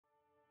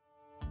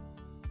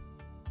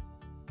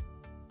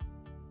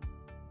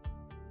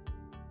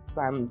So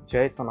I'm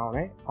Jayesh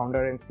Sonawane,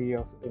 founder and CEO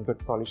of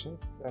Incquet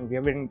Solutions, and we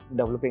have been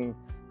developing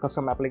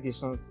custom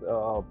applications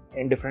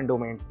in different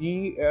domains.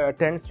 We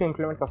tend to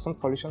implement custom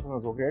solutions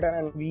on Zoho Creator,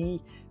 and we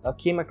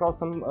came across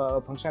some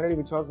functionality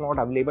which was not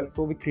available.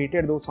 So we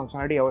created those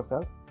functionality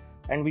ourselves,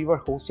 and we were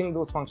hosting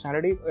those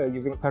functionality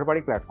using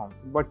third-party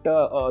platforms. But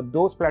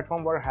those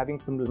platforms were having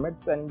some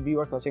limits, and we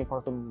were searching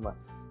for some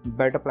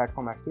better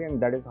platform actually,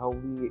 and that is how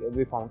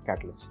we found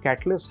Catalyst.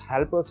 Catalyst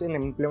help us in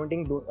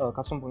implementing those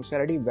custom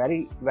functionality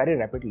very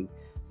rapidly.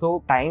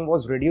 So time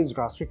was reduced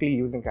drastically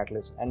using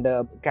Catalyst, and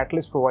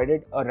Catalyst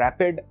provided a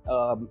rapid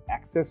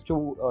access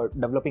to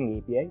developing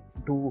API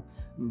to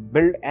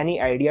build any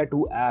idea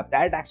to app.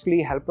 That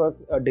actually helped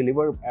us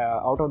deliver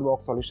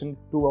out-of-the-box solution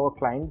to our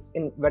clients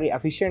in very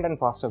efficient and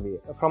faster way.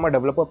 From a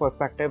developer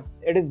perspective,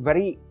 it is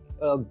very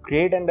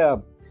great and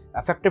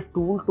effective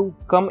tool to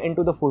come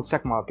into the full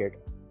stack market.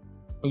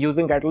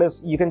 Using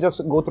Catalyst, you can just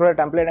go through a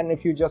template, and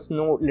if you just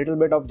know a little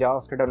bit of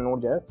JavaScript or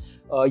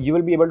Node.js, you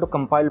will be able to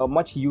compile a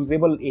much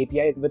usable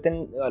API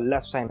within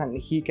less time, and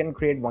he can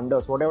create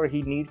wonders. Whatever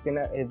he needs in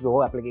his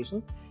Zoho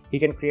application, he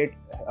can create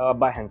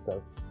by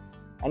himself.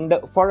 And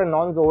for a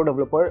non-Zoho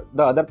developer,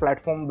 the other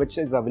platform which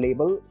is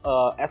available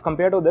as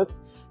compared to this,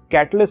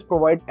 Catalyst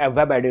provides a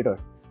web editor.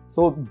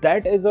 So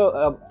that is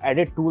a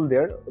added tool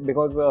there,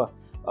 because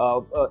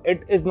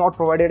it is not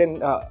provided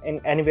in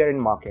anywhere in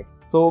market.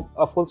 So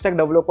a full stack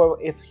developer,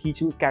 if he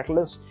choose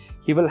Catalyst,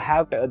 he will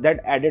have that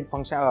added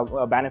function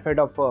benefit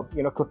of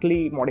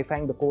quickly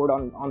modifying the code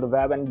on the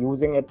web and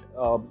using it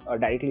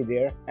directly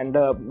there. And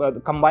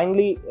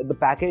combinedly, the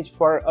package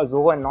for a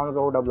Zoho and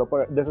non-Zoho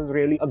developer, this is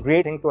really a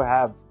great thing to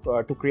have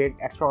to create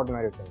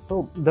extraordinary things.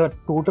 So the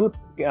total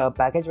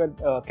package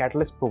that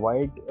Catalyst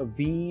provide,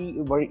 we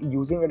were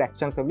using it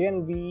extensively,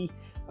 and we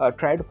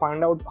try to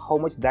find out how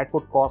much that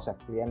would cost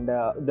actually, and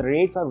the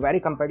rates are very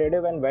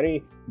competitive and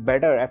very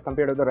better as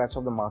compared to the rest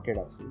of the market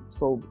actually.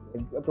 So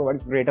it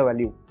provides greater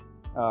value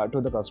to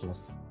the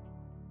customers.